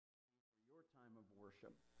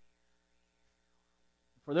worship.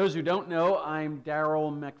 For those who don't know, I'm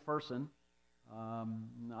Darrell McPherson.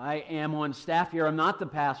 I am on staff here. I'm not the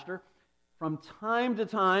pastor. From time to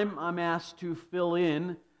time, I'm asked to fill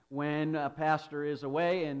in when a pastor is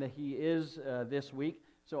away, and he is this week.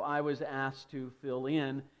 So I was asked to fill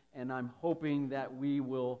in, and I'm hoping that we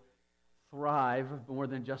will thrive more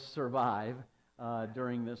than just survive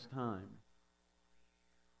during this time.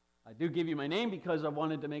 I do give you my name because I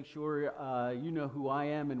wanted to make sure you know who I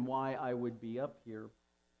am and why I would be up here.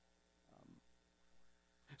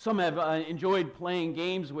 Some have enjoyed playing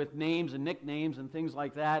games with names and nicknames and things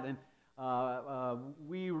like that, and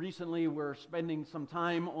we recently were spending some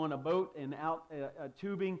time on a boat and out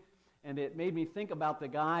tubing, and it made me think about the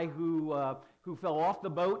guy who fell off the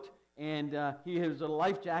boat, and he has a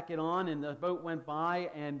life jacket on, and the boat went by,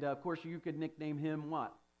 and of course you could nickname him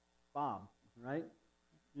what? Bob, right?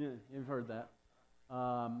 Yeah, you've heard that.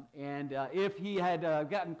 And if he had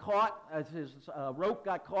gotten caught, as his rope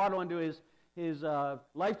got caught onto his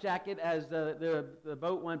life jacket as the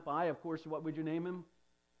boat went by, of course, what would you name him?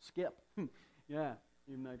 Skip. Yeah,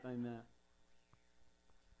 you might name that.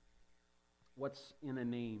 What's in a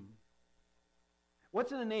name?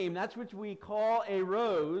 What's in a name? That's what we call a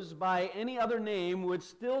rose by any other name would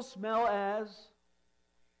still smell as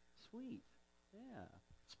sweet. Yeah.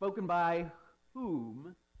 Spoken by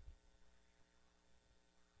whom?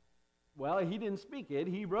 Well, he didn't speak it.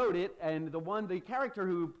 He wrote it, and the character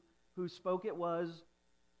who spoke it was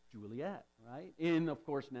Juliet, right? Of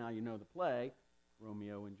course, now you know the play,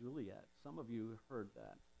 Romeo and Juliet. Some of you heard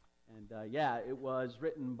that. And yeah, it was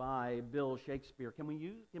written by Bill Shakespeare. Can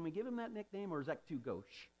we give him that nickname, or is that too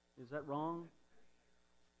gauche? Is that wrong?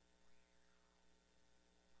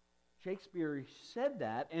 Shakespeare said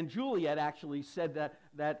that, and Juliet actually said that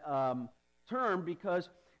term because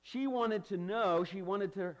she wanted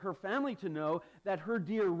her family to know that her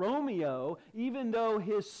dear Romeo, even though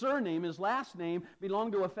his surname, his last name,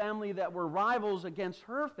 belonged to a family that were rivals against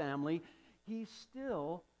her family, he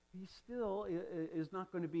still is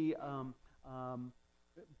not going to be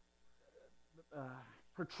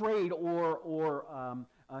portrayed or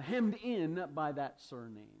hemmed in by that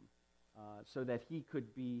surname, so that they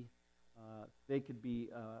could be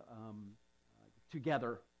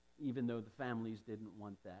together, even though the families didn't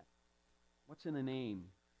want that. What's in a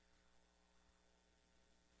name?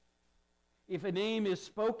 If a name is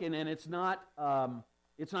spoken and it's not going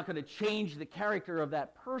to change the character of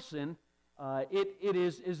that person, it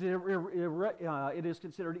is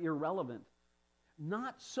considered irrelevant.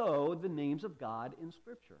 Not so the names of God in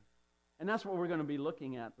Scripture. And that's what we're going to be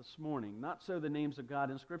looking at this morning. Not so the names of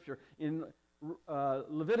God in Scripture. In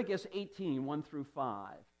Leviticus 18, 1 through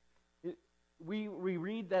 5. We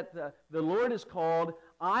read that the Lord is called,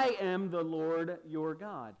 I am the Lord your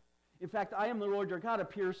God. In fact, I am the Lord your God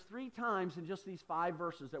appears 3 times in just these 5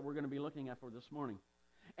 verses that we're going to be looking at for this morning.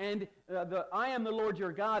 And the I am the Lord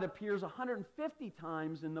your God appears 150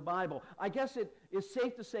 times in the Bible. I guess it is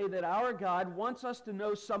safe to say that our God wants us to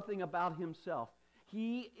know something about himself.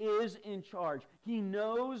 He is in charge. He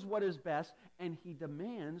knows what is best, and he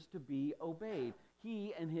demands to be obeyed.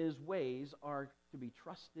 He and his ways are to be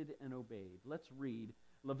trusted and obeyed. Let's read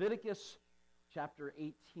Leviticus chapter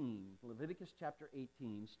 18. Leviticus chapter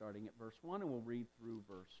 18, starting at verse 1, and we'll read through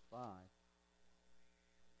verse 5.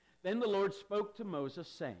 Then the Lord spoke to Moses,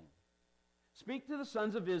 saying, Speak to the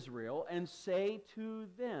sons of Israel, and say to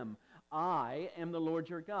them, I am the Lord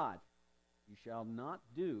your God. You shall not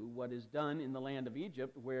do what is done in the land of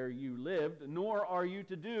Egypt, where you lived, nor are you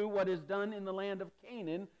to do what is done in the land of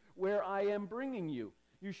Canaan, where I am bringing you.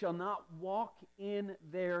 You shall not walk in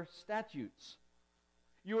their statutes.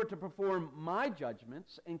 You are to perform my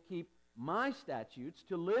judgments and keep my statutes,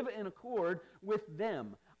 to live in accord with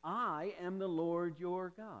them. I am the Lord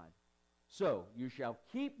your God. So you shall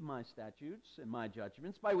keep my statutes and my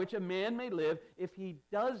judgments, by which a man may live if he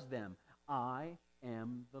does them. I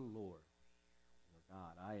am the Lord your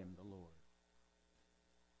God. I am the Lord.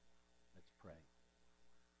 Let's pray.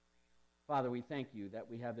 Father, we thank you that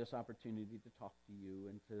we have this opportunity to talk to you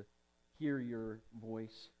and to hear your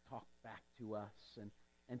voice talk back to us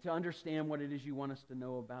and to understand what it is you want us to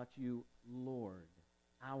know about you, Lord,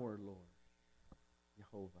 our Lord,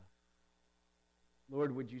 Jehovah.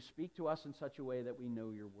 Lord, would you speak to us in such a way that we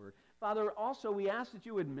know your word? Father, also we ask that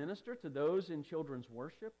you would minister to those in children's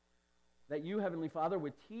worship, that you, Heavenly Father,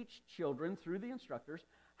 would teach children through the instructors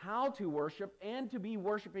how to worship and to be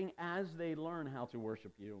worshiping as they learn how to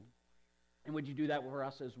worship you. And would you do that for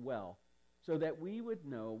us as well, so that we would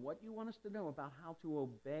know what you want us to know about how to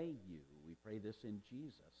obey you. We pray this in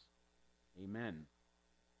Jesus. Amen.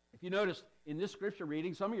 If you notice in this scripture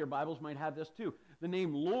reading, some of your Bibles might have this too. The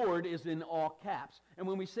name Lord is in all caps. And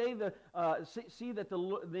when we say see that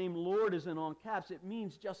the name Lord is in all caps, it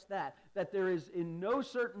means just that there is in no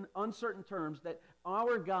uncertain terms that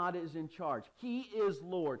our God is in charge. He is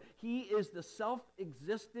Lord. He is the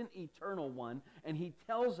self-existent eternal one, and he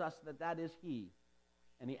tells us that that is he.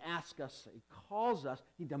 And he asks us, he calls us,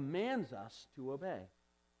 he demands us to obey.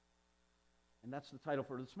 And that's the title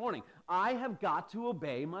for this morning. I have got to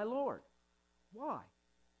obey my Lord. Why?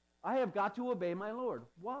 I have got to obey my Lord.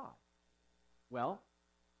 Why? Well,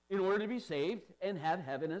 in order to be saved and have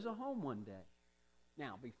heaven as a home one day.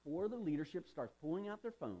 Now, before the leadership starts pulling out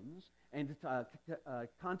their phones and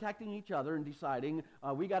contacting each other and deciding,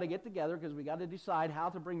 we got to get together because we got to decide how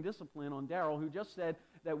to bring discipline on Daryl, who just said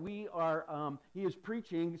that he is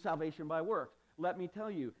preaching salvation by works. Let me tell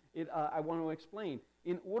you, I want to explain.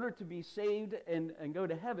 In order to be saved and go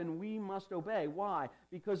to heaven, we must obey. Why?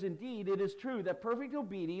 Because indeed it is true that perfect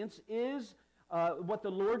obedience is what the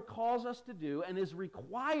Lord calls us to do and is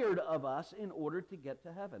required of us in order to get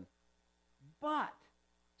to heaven. But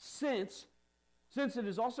since it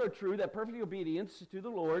is also true that perfect obedience to the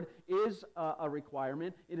Lord is a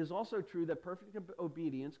requirement, it is also true that perfect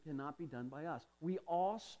obedience cannot be done by us. We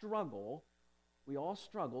all struggle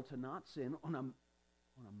to not sin on a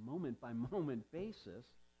moment-by-moment basis,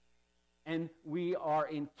 and we are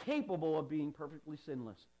incapable of being perfectly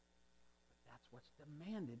sinless. But that's what's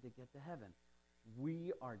demanded to get to heaven.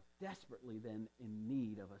 We are desperately then in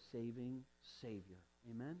need of a saving Savior.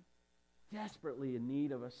 Amen? Desperately in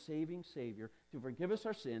need of a saving Savior to forgive us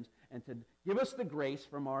our sins and to give us the grace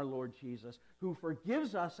from our Lord Jesus, who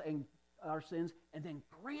forgives us and our sins and then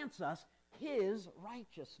grants us his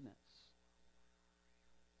righteousness.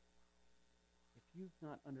 If you've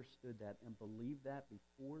not understood that and believed that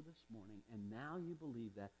before this morning, and now you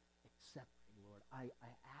believe that, accept the Lord. I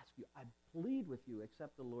ask you, I plead with you,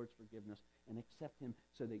 accept the Lord's forgiveness and accept him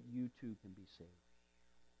so that you too can be saved.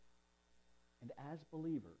 And as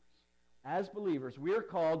believers, we are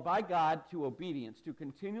called by God to obedience, to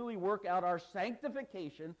continually work out our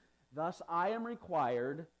sanctification. Thus, I am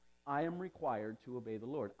required to obey the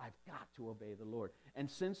Lord. I've got to obey the Lord.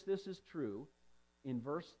 And since this is true, in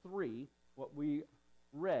verse 3, what we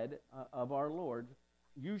read of our Lord,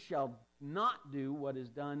 you shall not do what is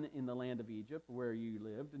done in the land of Egypt, where you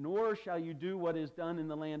lived, nor shall you do what is done in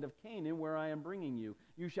the land of Canaan, where I am bringing you.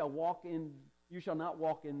 You shall not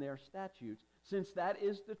walk in their statutes. Since that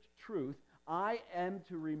is the truth, I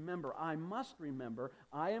must remember,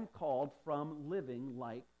 I am called from living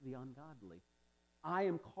like the ungodly. I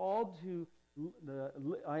am called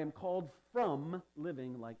from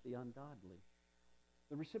living like the ungodly.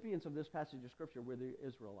 The recipients of this passage of Scripture were the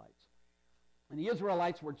Israelites. And the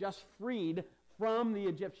Israelites were just freed from the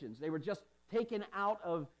Egyptians. They were just taken out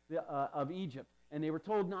of Egypt. And they were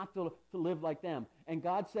told not to live like them. And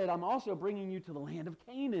God said, I'm also bringing you to the land of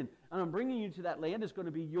Canaan. And I'm bringing you to that land. It's going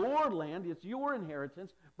to be your land. It's your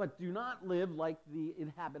inheritance. But do not live like the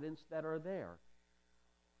inhabitants that are there.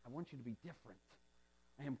 I want you to be different.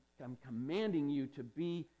 I'm commanding you to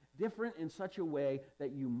be different in such a way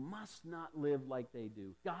that you must not live like they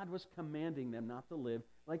do. God was commanding them not to live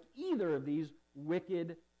like either of these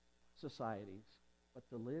wicked societies, but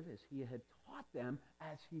to live as he had taught them,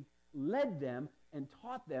 as he led them and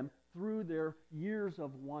taught them through their years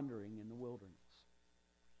of wandering in the wilderness.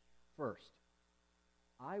 First,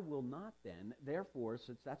 I will not then, therefore,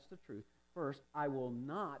 since that's the truth, first, I will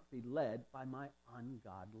not be led by my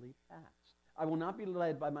ungodly past. I will not be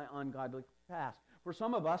led by my ungodly past. For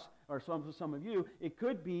some of us, or some of you, it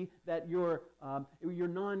could be that your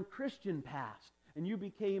non-Christian past, and you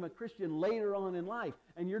became a Christian later on in life,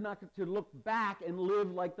 and you're not to look back and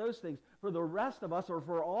live like those things. For the rest of us, or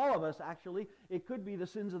for all of us actually, it could be the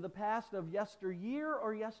sins of the past of yesteryear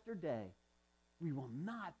or yesterday. We will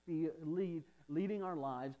not be leading our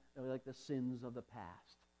lives like the sins of the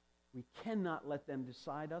past. We cannot let them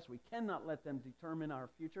decide us. We cannot let them determine our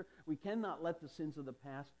future. We cannot let the sins of the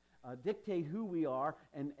past dictate who we are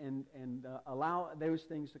and allow those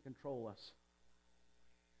things to control us.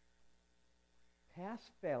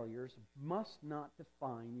 Past failures must not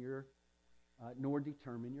define nor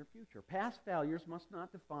determine your future. Past failures must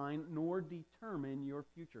not define nor determine your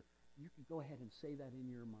future. You can go ahead and say that in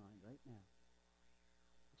your mind right now.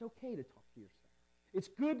 It's okay to talk to yourself. It's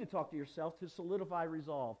good to talk to yourself to solidify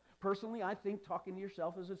resolve. Personally, I think talking to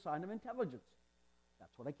yourself is a sign of intelligence.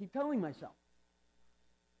 That's what I keep telling myself.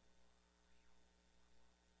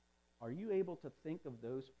 Are you able to think of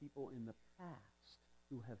those people in the past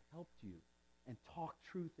who have helped you and talk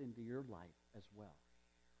truth into your life as well?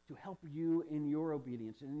 to help you in your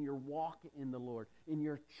obedience and in your walk in the Lord, in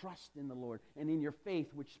your trust in the Lord, and in your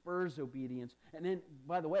faith, which spurs obedience. And then,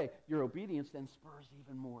 by the way, your obedience then spurs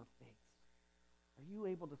even more faith. Are you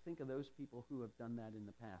able to think of those people who have done that in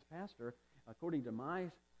the past? Pastor, according to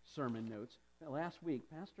my sermon notes, last week,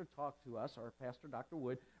 Pastor talked to us, our pastor, Dr.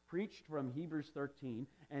 Wood, preached from Hebrews 13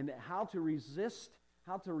 and how to resist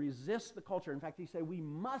the culture. In fact, he said we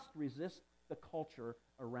must resist the culture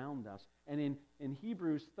around us. And in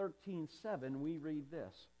Hebrews 13:7, we read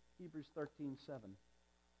this. Hebrews 13:7.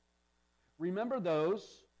 Remember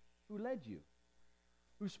those who led you,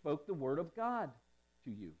 who spoke the word of God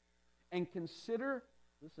to you, and consider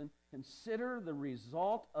the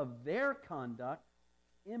result of their conduct,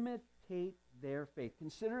 imitate their faith.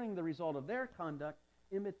 Considering the result of their conduct,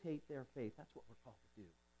 imitate their faith. That's what we're called to do.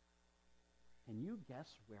 Can you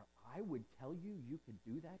guess where I would tell you you could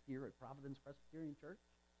do that here at Providence Presbyterian Church?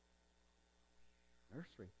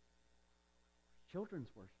 Nursery, children's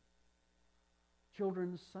worship,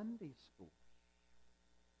 children's Sunday school,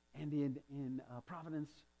 and in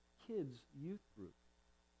Providence Kids Youth Group.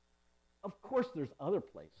 Of course, there's other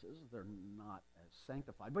places. They're not as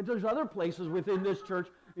sanctified, but there's other places within this church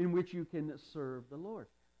in which you can serve the Lord.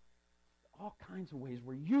 All kinds of ways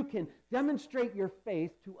where you can demonstrate your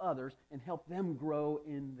faith to others and help them grow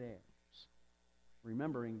in theirs.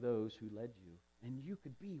 Remembering those who led you. And you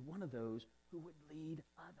could be one of those who would lead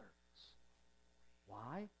others.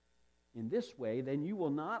 Why? In this way, then you will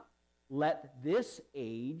not let this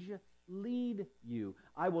age lead you.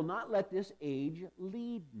 I will not let this age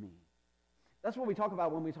lead me. That's what we talk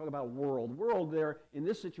about when we talk about world. World there, in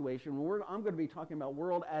this situation, I'm going to be talking about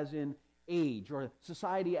world as in age, or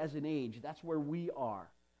society as an age. That's where we are.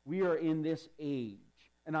 We are in this age.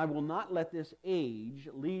 And I will not let this age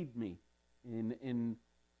lead me. In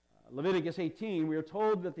Leviticus 18, we are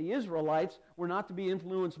told that the Israelites were not to be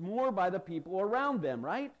influenced more by the people around them,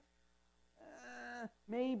 right?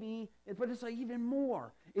 Maybe, but it's like even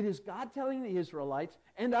more. It is God telling the Israelites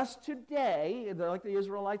and us today, like the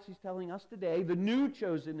Israelites, he's telling us today, the new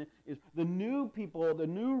chosen, the new people, the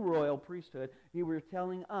new royal priesthood, he was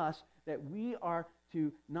telling us that we are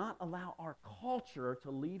to not allow our culture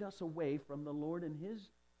to lead us away from the Lord and his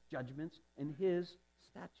judgments and his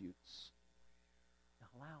statutes. To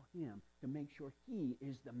allow him to make sure he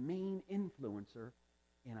is the main influencer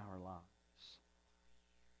in our lives.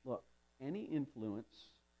 Look, any influence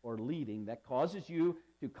or leading that causes you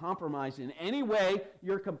to compromise in any way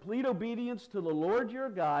your complete obedience to the Lord your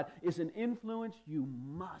God is an influence you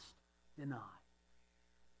must deny.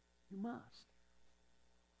 You must.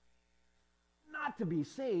 Not to be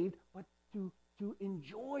saved, but to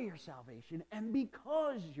enjoy your salvation, and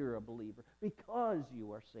because you're a believer, because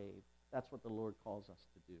you are saved. That's what the Lord calls us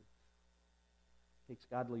to do. It takes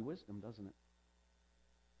godly wisdom, doesn't it?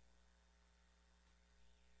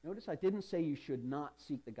 Notice I didn't say you should not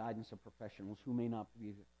seek the guidance of professionals who may not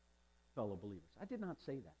be fellow believers. I did not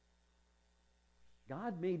say that.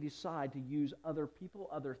 God may decide to use other people,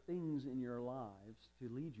 other things in your lives to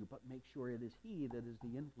lead you, but make sure it is he that is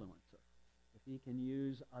the influencer. If he can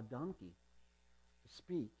use a donkey to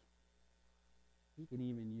speak, he can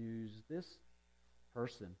even use this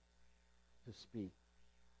person to speak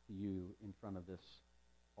to you in front of this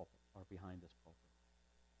pulpit or behind this pulpit.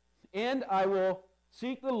 And I will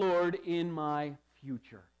seek the Lord in my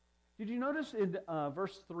future. Did you notice in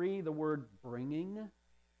verse 3 the word bringing?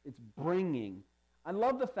 It's bringing. I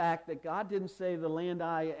love the fact that God didn't say the land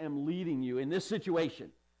I am leading you in this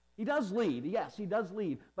situation. He does lead. Yes, he does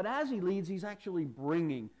lead. But as he leads, he's actually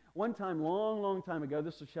bringing. One time, long time ago,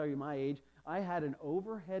 this will show you my age, I had an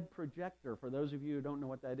overhead projector. For those of you who don't know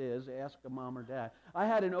what that is, ask a mom or dad. I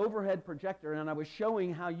had an overhead projector, and I was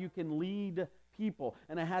showing how you can lead people.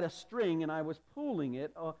 And I had a string, and I was pulling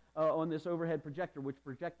it on this overhead projector, which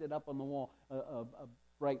projected up on the wall a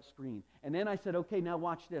bright screen. And then I said, okay, now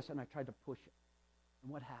watch this. And I tried to push it.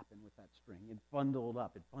 And what happened with that string? It bundled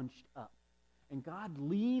up. It bunched up. And God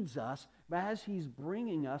leads us as he's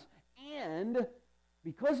bringing us. And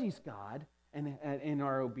because he's God, and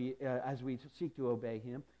as we seek to obey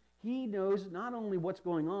him, he knows not only what's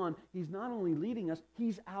going on, he's not only leading us,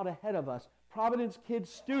 he's out ahead of us. Providence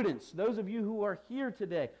Kids students, those of you who are here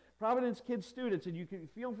today, Providence Kids students, and you can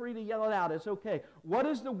feel free to yell it out, it's okay. What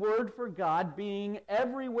is the word for God being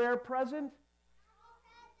everywhere present?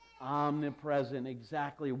 Omnipresent,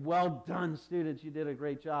 exactly. Well done, students. You did a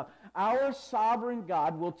great job. Our sovereign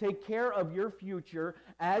God will take care of your future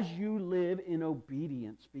as you live in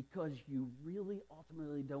obedience, because you really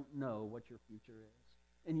ultimately don't know what your future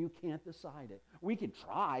is, and you can't decide it. We can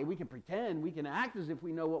try. We can pretend. We can act as if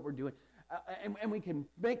we know what we're doing, and we can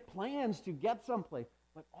make plans to get someplace.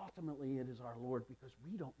 but ultimately it is our Lord, because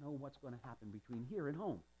we don't know what's going to happen between here and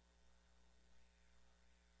home.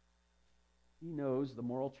 He knows the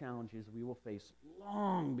moral challenges we will face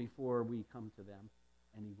long before we come to them,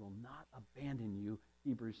 and he will not abandon you.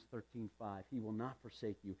 Hebrews 13:5. He will not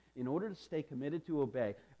forsake you. In order to stay committed to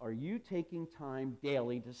obey, are you taking time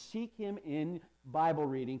daily to seek him in Bible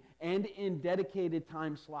reading and in dedicated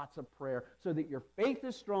time slots of prayer so that your faith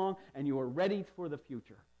is strong and you are ready for the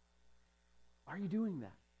future? Are you doing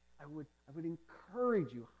that? I would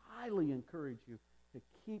encourage you, highly encourage you, to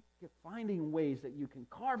keep finding ways that you can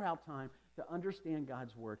carve out time to understand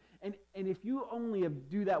God's Word. And if you only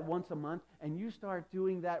do that once a month and you start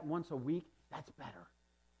doing that once a week, that's better.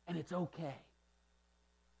 And it's okay.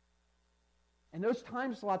 And those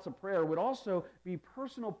time slots of prayer would also be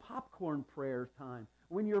personal popcorn prayer time.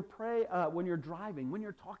 When you're driving, when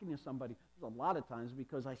you're talking to somebody, there's a lot of times,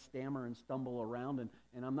 because I stammer and stumble around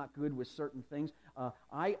and I'm not good with certain things,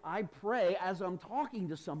 I pray as I'm talking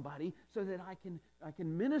to somebody so that I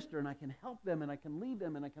can minister and I can help them and I can lead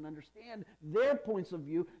them and I can understand their points of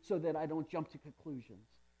view so that I don't jump to conclusions.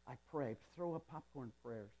 I pray, throw up popcorn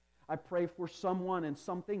prayers. I pray for someone and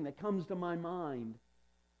something that comes to my mind.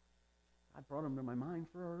 I brought them to my mind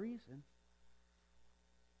for a reason.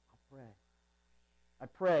 I'll pray. I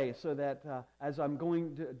pray so that as I'm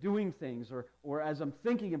doing things or as I'm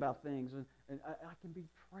thinking about things, and I can be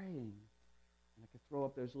praying. And I can throw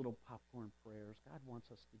up those little popcorn prayers. God wants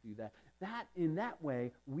us to do that. In that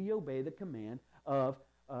way, we obey the command of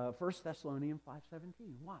 1 Thessalonians 5:17.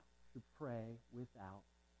 What? To pray without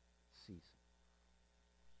ceasing.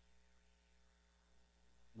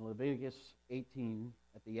 In Leviticus 18,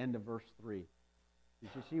 at the end of verse 3, did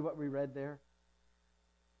you see what we read there?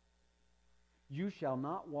 You shall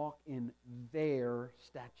not walk in their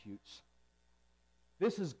statutes.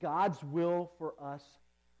 This is God's will for us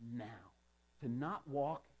now, to not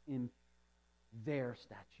walk in their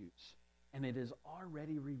statutes. And it is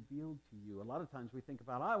already revealed to you. A lot of times we think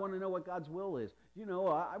about, I want to know what God's will is. You know,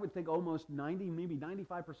 I would think almost 90, maybe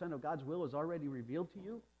 95% of God's will is already revealed to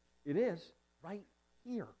you. It is, right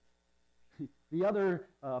here. The other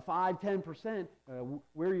 5-10%,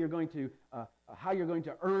 where you're going to, how you're going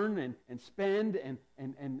to earn and spend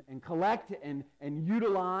and collect and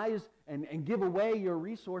utilize and give away your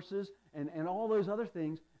resources and all those other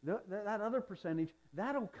things, that other percentage,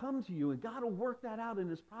 that'll come to you, and God will work that out in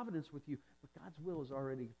His providence with you. But God's will is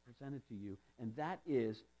already presented to you, and that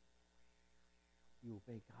is, you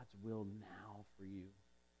obey God's will now for you.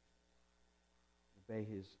 Obey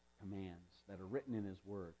His commands that are written in His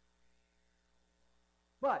Word.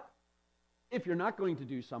 But if you're not going to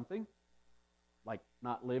do something, like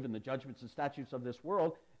not live in the judgments and statutes of this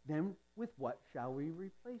world, then with what shall we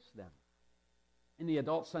replace them? In the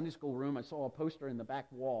adult Sunday school room, I saw a poster in the back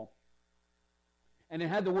wall, and it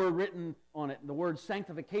had the word written on it. The word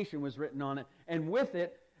sanctification was written on it, and with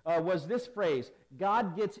it was this phrase,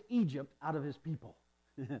 God gets Egypt out of His people.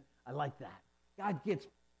 I like that. God gets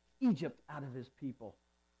Egypt out of His people.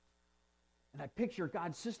 And I picture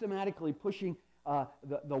God systematically pushing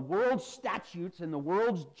the world's statutes and the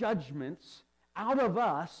world's judgments out of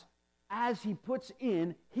us as He puts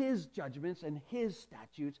in His judgments and His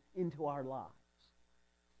statutes into our lives.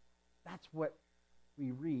 That's what we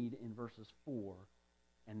read in verses 4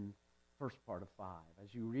 and first part of 5.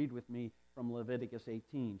 As you read with me from Leviticus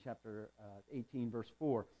 18, chapter 18, verse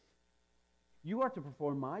 4, you are to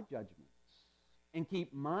perform my judgments and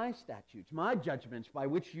keep my statutes, my judgments by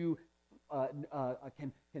which you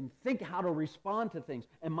can think how to respond to things.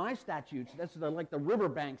 And my statutes, that's like the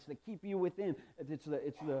riverbanks that keep you within. It's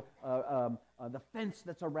the fence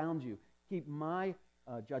that's around you. Keep my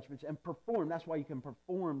judgments and perform. That's why you can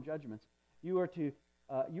perform judgments. You are to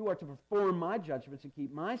perform my judgments and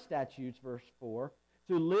keep my statutes, verse 4,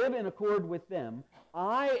 to live in accord with them.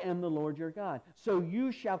 I am the Lord your God. So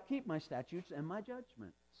you shall keep my statutes and my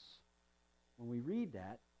judgments. When we read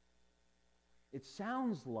that, it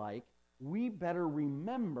sounds like we better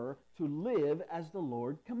remember to live as the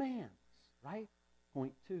Lord commands, right?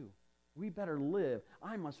 Point 2. We better live.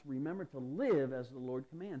 I must remember to live as the Lord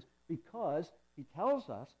commands, because He tells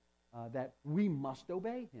us that we must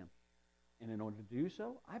obey Him. And in order to do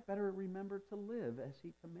so, I better remember to live as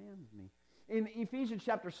He commands me. In Ephesians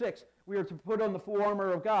chapter 6, we are to put on the full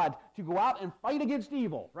armor of God to go out and fight against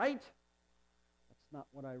evil, right? That's not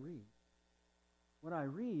what I read. What I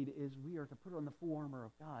read is we are to put on the full armor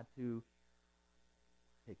of God to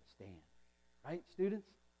take a stand. Right, students?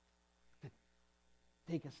 To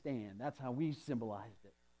take a stand. That's how we symbolized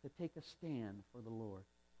it. To take a stand for the Lord.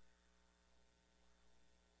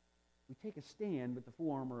 We take a stand with the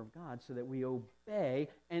full armor of God so that we obey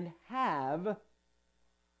and have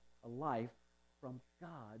a life from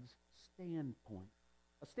God's standpoint.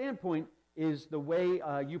 A standpoint is the way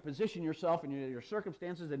you position yourself and your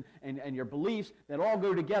circumstances and your beliefs that all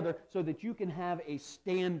go together so that you can have a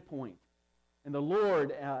standpoint. And the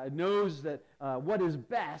Lord knows that what is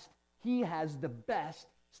best. He has the best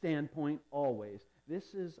standpoint always.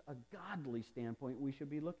 This is a godly standpoint we should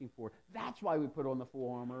be looking for. That's why we put on the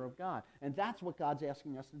full armor of God. And that's what God's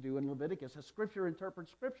asking us to do in Leviticus. As Scripture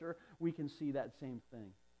interprets Scripture, we can see that same thing.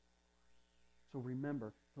 So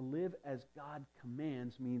remember, to live as God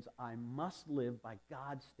commands means I must live by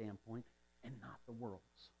God's standpoint and not the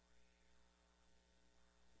world's.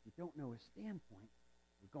 If you don't know his standpoint,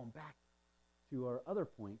 we're going back to our other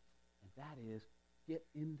point, and that is get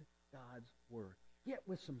into God's Word. Get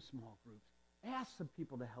with some small groups. Ask some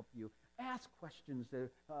people to help you. Ask questions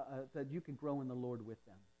that you can grow in the Lord with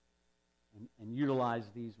them. And utilize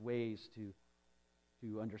these ways to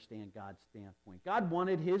understand God's standpoint. God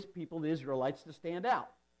wanted his people, the Israelites, to stand out.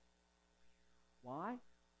 Why?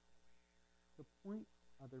 To point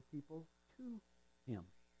other people to him.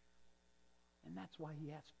 And that's why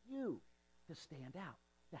he asked you to stand out,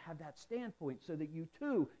 to have that standpoint so that you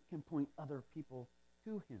too can point other people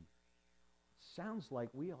to him. It sounds like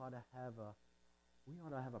we ought to have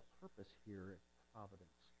a purpose here at Providence.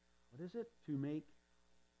 What is it? To make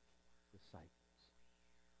disciples.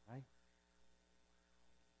 Right?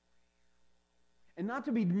 And not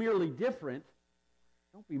to be merely different.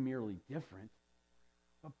 Don't be merely different,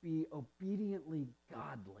 but be obediently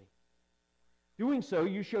godly. Doing so,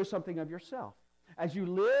 you show something of yourself. As you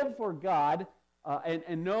live for God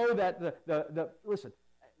and know that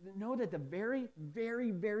know that the very,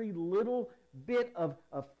 very, very little bit of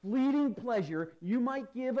fleeting pleasure you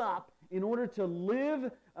might give up in order to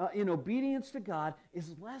live in obedience to God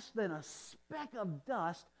is less than a speck of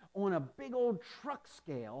dust on a big old truck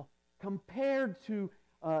scale compared to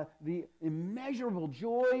the immeasurable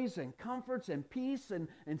joys and comforts and peace and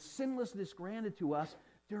sinlessness granted to us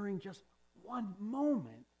during just one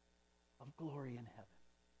moment of glory in heaven.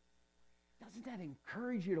 Doesn't that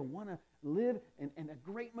encourage you to want to live and a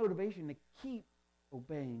great motivation to keep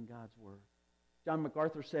obeying God's word? John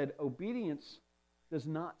MacArthur said, obedience does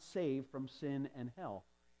not save from sin and hell,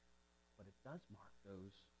 but it does mark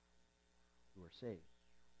those who are saved.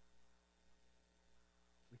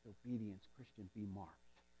 With obedience, Christian, be marked.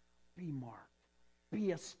 Be marked.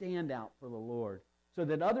 Be a standout for the Lord so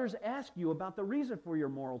that others ask you about the reason for your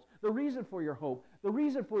morals, the reason for your hope, the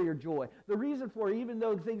reason for your joy, the reason for, even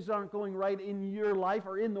though things aren't going right in your life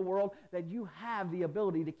or in the world, that you have the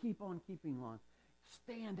ability to keep on keeping on.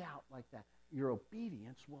 Stand out like that. Your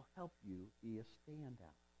obedience will help you be a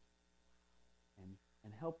standout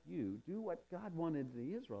and help you do what God wanted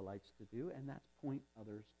the Israelites to do, and that's point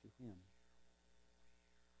others to him.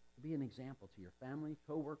 To be an example to your family,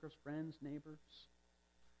 co-workers, friends, neighbors.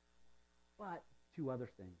 But two other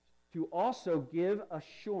things. To also give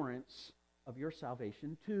assurance of your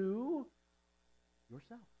salvation to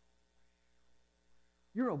yourself.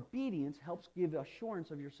 Your obedience helps give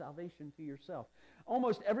assurance of your salvation to yourself.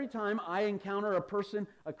 Almost every time I encounter a person,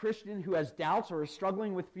 a Christian, who has doubts or is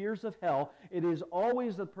struggling with fears of hell, it is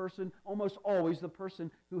always the person, almost always the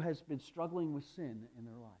person who has been struggling with sin in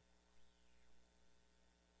their life.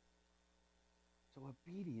 So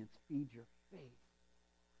obedience feeds your faith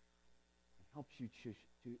and helps you to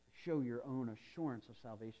show your own assurance of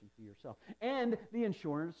salvation to yourself. And the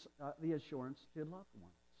assurance to loved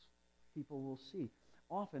ones. People will see.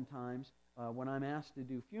 Oftentimes, when I'm asked to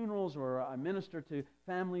do funerals or I minister to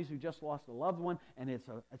families who just lost a loved one, and it's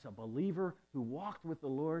a believer who walked with the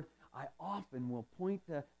Lord, I often will point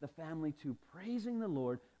the family to praising the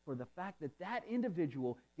Lord for the fact that that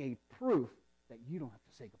individual gave proof that you don't have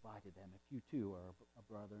to say goodbye to them if you too are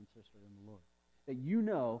a brother and sister in the Lord. That you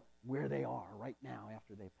know where they are right now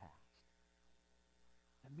after they passed.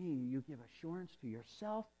 To me, you give assurance to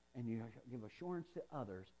yourself and you give assurance to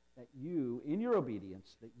others that you, in your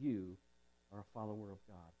obedience, that you are a follower of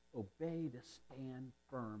God. Obey to stand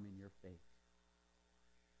firm in your faith.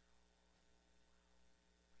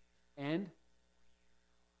 And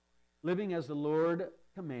living as the Lord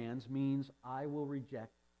commands means I will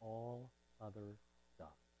reject all other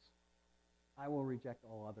gods. I will reject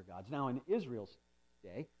all other gods. Now, in Israel's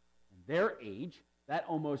day, in their age, that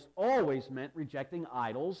almost always meant rejecting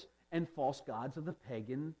idols and false gods of the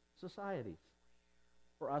pagan societies.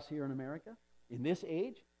 For us here in America, in this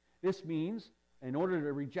age, this means In order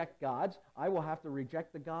to reject gods, I will have to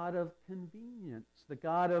reject the God of convenience, the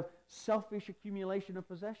God of selfish accumulation of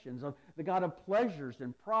possessions, of the God of pleasures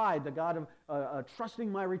and pride, the God of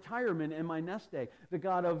trusting my retirement and my nest egg, the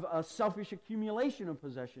God of selfish accumulation of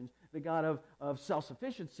possessions, the God of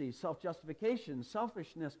self-sufficiency, self-justification,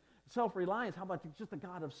 selfishness, self-reliance. How about just the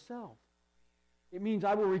God of self? It means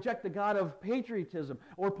I will reject the God of patriotism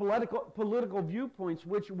or political viewpoints,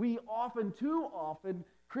 which we too often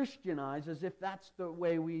Christianize as if that's the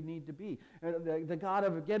way we need to be. The God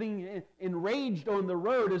of getting enraged on the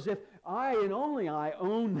road as if I and only I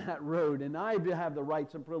own that road and I have the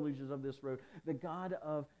rights and privileges of this road. The God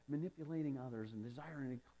of manipulating others and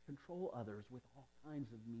desiring to control others with all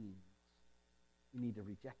kinds of means. We need to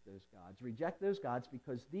reject those gods. Reject those gods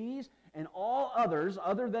because these and all others,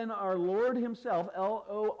 other than our Lord himself,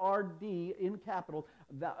 L-O-R-D in capital,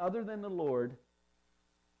 other than the Lord,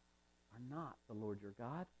 are not the Lord your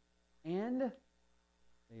God, and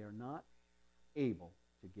they are not able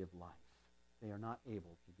to give life. They are not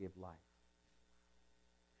able to give life.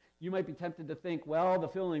 You might be tempted to think, well, the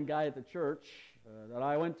fill-in guy at the church that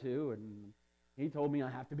I went to, and he told me I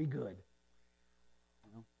have to be good.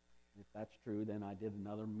 Well, if that's true, then I did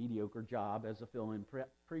another mediocre job as a fill-in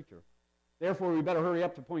preacher. Therefore, we better hurry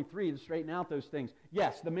up to point 3 to straighten out those things.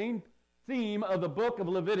 Yes, the main theme of the book of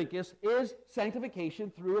Leviticus is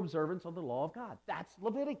sanctification through observance of the law of God. That's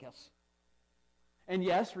Leviticus. And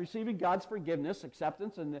yes, receiving God's forgiveness,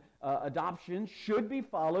 acceptance, and adoption should be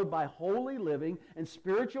followed by holy living and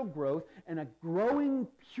spiritual growth and a growing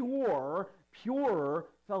purer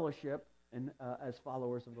fellowship as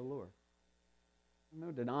followers of the Lord.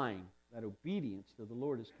 No denying that obedience to the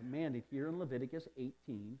Lord is commanded here in Leviticus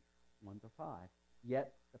 18, 1 to 5.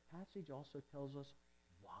 Yet the passage also tells us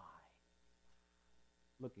why.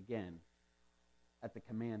 Look again at the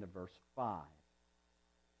command of verse 5.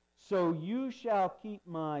 So you shall keep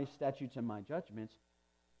my statutes and my judgments,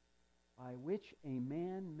 by which a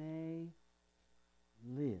man may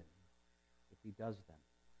live if he does them.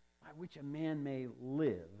 By which a man may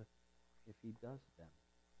live if he does them.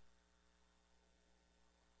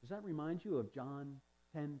 Does that remind you of John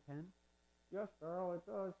 10:10? Yes, Earl, it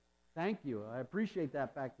does. Thank you. I appreciate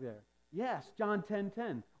that back there. Yes, John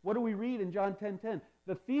 10:10. What do we read in John 10:10?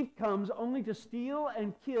 The thief comes only to steal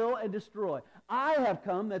and kill and destroy. I have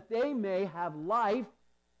come that they may have life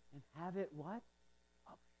and have it what?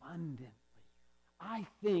 Abundantly. I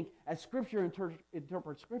think as Scripture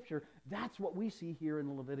interprets Scripture, that's what we see here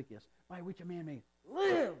in Leviticus. By which a man may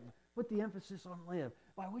live. Put the emphasis on live.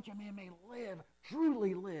 By which a man may live,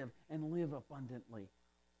 truly live, and live abundantly.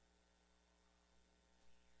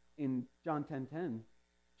 In John 10:10,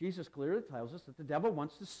 Jesus clearly tells us that the devil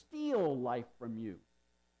wants to steal life from you.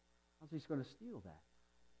 How's he going to steal that?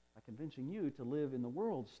 By convincing you to live in the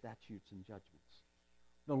world's statutes and judgments.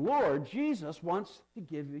 The Lord, Jesus, wants to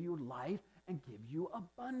give you life and give you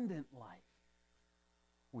abundant life.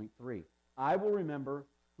 Point 3, I will remember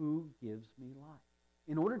who gives me life.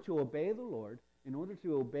 In order to obey the Lord, in order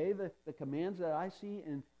to obey the commands that I see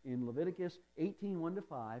in Leviticus 18, 1 to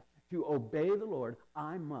 5, to obey the Lord,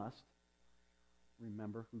 I must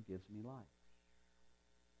remember who gives me life.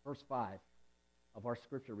 Verse 5 of our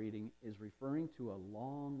scripture reading is referring to a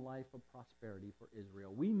long life of prosperity for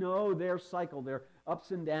Israel. We know their cycle, their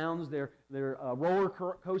ups and downs, their roller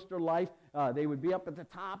coaster life. They would be up at the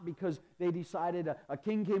top because they decided a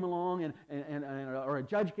king came along or a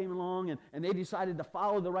judge came along and they decided to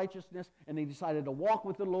follow the righteousness and they decided to walk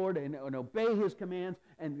with the Lord and obey his commands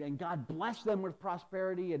and God blessed them with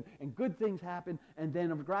prosperity and good things happened. And then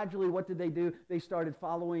gradually what did they do? They started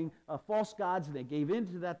following false gods and they gave in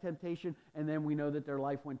to that temptation, and then we know that their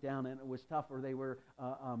life went down and it was tough, or they were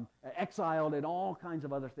exiled and all kinds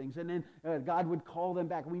of other things. And then God would call them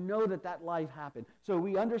back. We know that life happened. So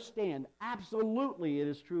we understand, absolutely it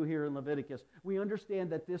is true here in Leviticus. We understand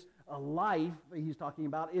that this life he's talking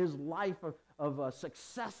about is life of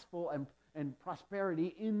successful and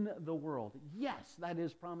prosperity in the world. Yes, that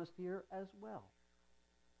is promised here as well.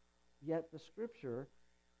 Yet the Scripture,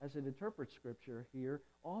 as it interprets Scripture here,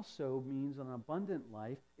 also means an abundant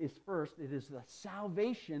life is first, it is the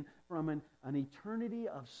salvation from an eternity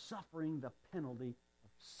of suffering the penalty of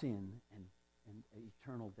sin and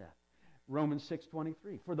eternal death. Romans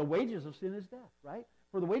 6:23. For the wages of sin is death, right?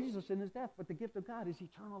 For the wages of sin is death, but the gift of God is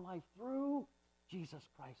eternal life through Jesus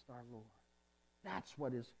Christ our Lord. That's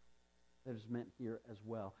what is meant here as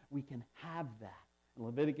well. We can have that.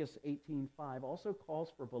 Leviticus 18:5 also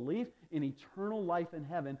calls for belief in eternal life in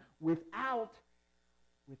heaven. Without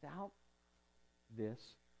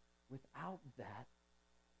that,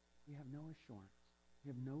 we have no assurance. We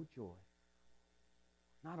have no joy.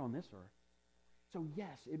 Not on this earth. So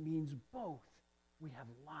yes, it means both. We have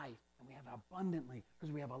life, and we have abundantly,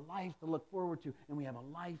 because we have a life to look forward to, and we have a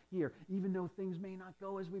life here. Even though things may not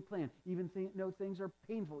go as we plan, even though things are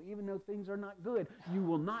painful, even though things are not good, you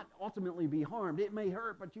will not ultimately be harmed. It may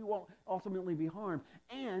hurt, but you won't ultimately be harmed.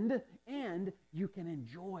 And you can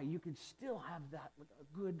enjoy, you can still have that a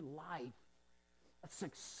good life, a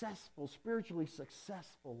successful, spiritually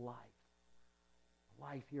successful life. A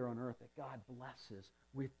life here on earth that God blesses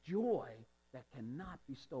with joy that cannot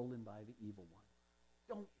be stolen by the evil one.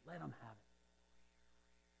 Don't let them have it.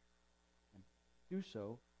 And do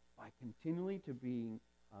so by continually to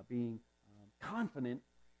being confident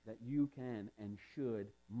that you can and should,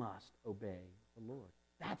 must obey the Lord.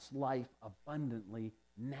 That's life abundantly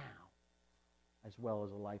now, as well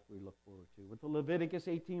as a life we look forward to. With the Leviticus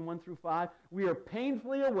 18:1-5, we are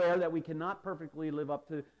painfully aware that we cannot perfectly live up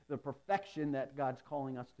to the perfection that God's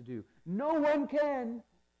calling us to do. No one can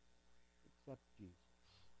except Jesus,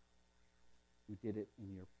 who did it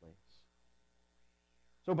in your place.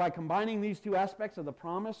 So by combining these two aspects of the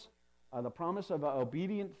promise of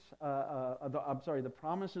obedience, the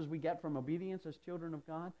promises we get from obedience as children of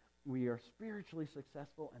God, we are spiritually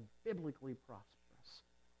successful and biblically prosperous.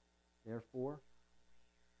 Therefore,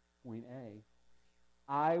 point A,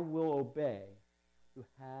 I will obey to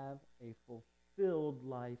have a fulfilled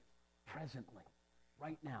life presently.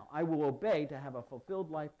 Right now. I will obey to have a fulfilled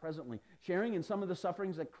life presently. Sharing in some of the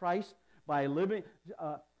sufferings that Christ, by living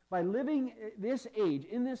in this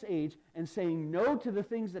age, and saying no to the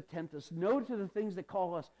things that tempt us, no to the things that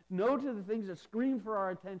call us, no to the things that scream for our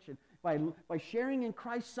attention, by sharing in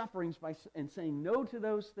Christ's sufferings and saying no to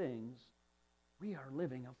those things, we are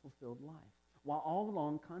living a fulfilled life. While all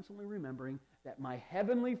along constantly remembering that my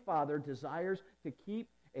Heavenly Father desires to keep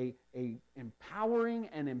a empowering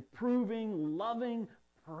and improving, loving,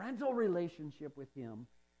 parental relationship with Him,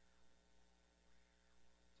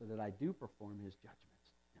 so that I do perform His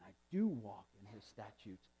judgments and I do walk in His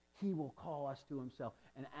statutes. He will call us to Himself.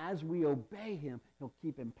 And as we obey Him, He'll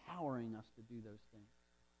keep empowering us to do those things.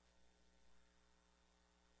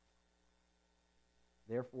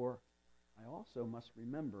 Therefore, I also must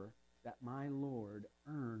remember that my Lord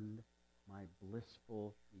earned my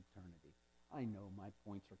blissful eternity. I know my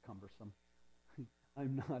points are cumbersome.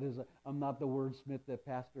 I'm not the wordsmith that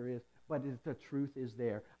Pastor is, but the truth is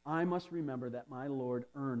there. I must remember that my Lord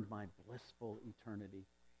earned my blissful eternity.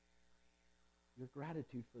 Your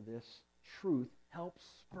gratitude for this truth helps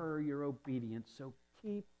spur your obedience, so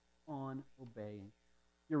keep on obeying.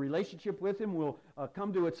 Your relationship with Him will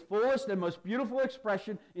come to its fullest and most beautiful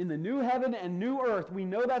expression in the new heaven and new earth. We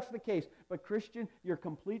know that's the case. But Christian, your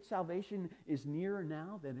complete salvation is nearer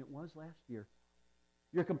now than it was last year.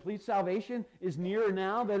 Your complete salvation is nearer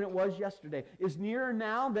now than it was yesterday. Is nearer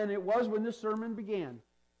now than it was when this sermon began.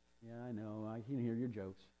 Yeah, I know. I can hear your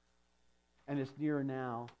jokes. And it's nearer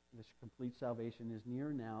now. This complete salvation is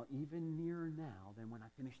nearer now, even nearer now than when I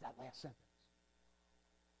finished that last sentence.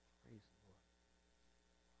 Praise the Lord.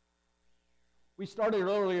 We started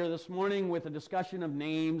earlier this morning with a discussion of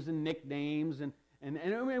names and nicknames, and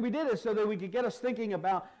we did it so that we could get us thinking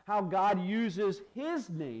about how God uses His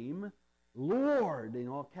name, Lord, in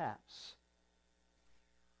all caps.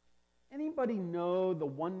 Anybody know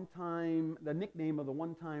the nickname of the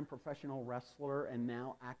one-time professional wrestler and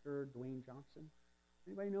now actor Dwayne Johnson?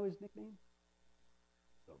 Anybody know his nickname?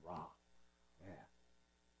 The Rock. Yeah.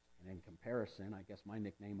 And in comparison, I guess my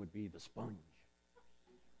nickname would be the Sponge.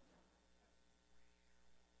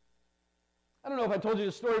 I don't know if I told you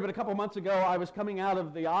the story, but a couple months ago, I was coming out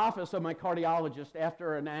of the office of my cardiologist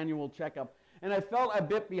after an annual checkup, and I felt a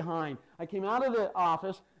bit behind. I came out of the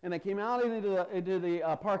office, and I came out into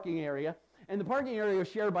the parking area, and the parking area was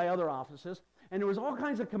shared by other offices, and there was all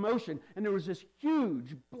kinds of commotion, and there was this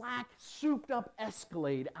huge, black, souped-up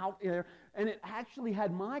Escalade out there, and it actually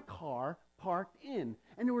had my car parked in.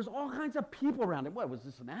 And there was all kinds of people around it. What, was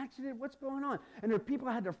this an accident? What's going on? And there were people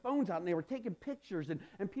that had their phones out, and they were taking pictures,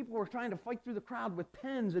 and people were trying to fight through the crowd with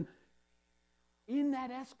pens. And in that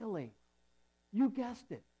Escalade, you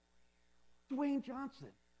guessed it, Dwayne Johnson,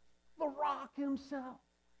 The Rock himself.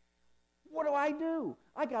 What do?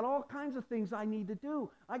 I got all kinds of things I need to do.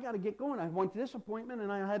 I got to get going. I went to this appointment, and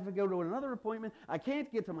I had to go to another appointment. I can't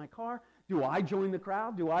get to my car. Do I join the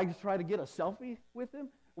crowd? Do I just try to get a selfie with him?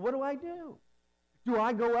 What do I do? Do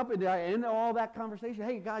I go up and end all that conversation?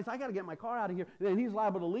 Hey, guys, I got to get my car out of here. And then he's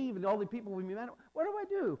liable to leave, and all the people will be mad. What do I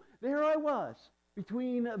do? There I was,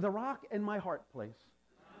 between The Rock and my heart place.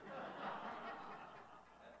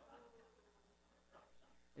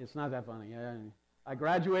 It's not that funny. I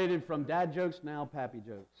graduated from dad jokes, now pappy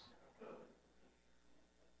jokes.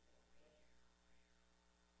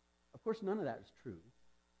 A Of course, none of that is true.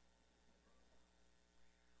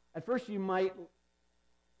 At first, you might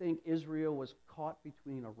think Israel was caught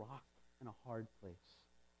between a rock and a hard place,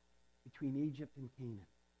 between Egypt and Canaan.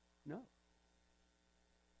 No.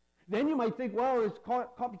 Then you might think, well, it's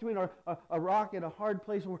caught between a rock and a hard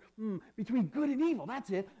place, or between good and evil. That's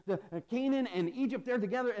it. The Canaan and Egypt, they're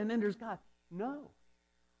together, and then there's God. No.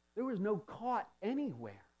 There was no caught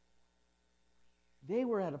anywhere. They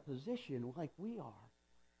were at a position like we are,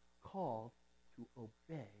 called to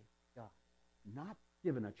obey God. Not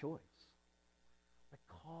given a choice, but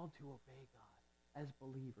called to obey God. As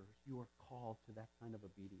believers, you are called to that kind of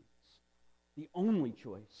obedience. The only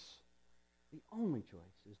choice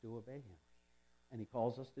is to obey him. And he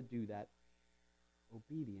calls us to do that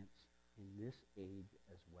obedience in this age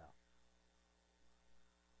as well.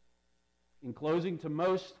 In closing, to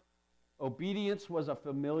most, obedience was a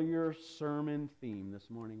familiar sermon theme this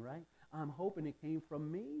morning, right? I'm hoping it came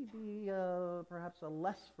from maybe perhaps a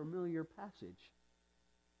less familiar passage.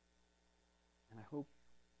 And I hope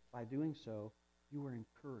by doing so, you were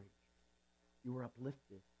encouraged, you were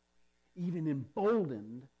uplifted, even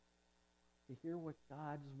emboldened to hear what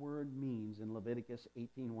God's word means in Leviticus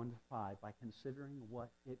 18:1-5 by considering what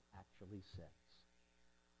it actually says.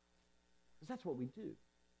 Because that's what we do.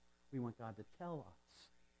 We want God to tell us.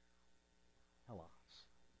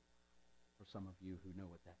 For some of you who know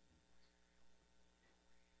what that means.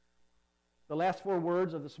 The last 4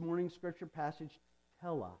 words of this morning's scripture passage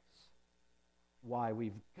tell us why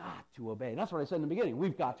we've got to obey. That's what I said in the beginning.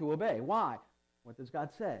 We've got to obey. Why? What does God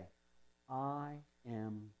say? I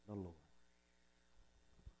am the Lord.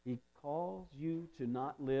 He calls you to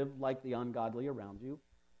not live like the ungodly around you.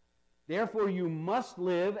 Therefore, you must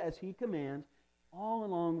live as he commands, all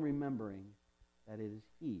along remembering that it is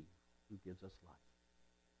he who gives us life.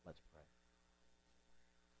 Let's pray.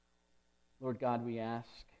 Lord God, we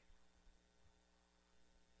ask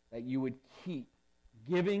that you would keep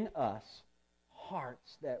giving us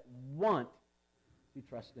hearts that want to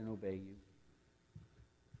trust and obey you.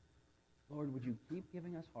 Lord, would you keep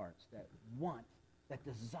giving us hearts that want, that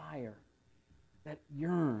desire, that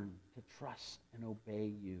yearn to trust and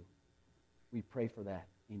obey you. We pray for that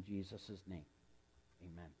in Jesus' name.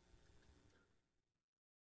 Amen.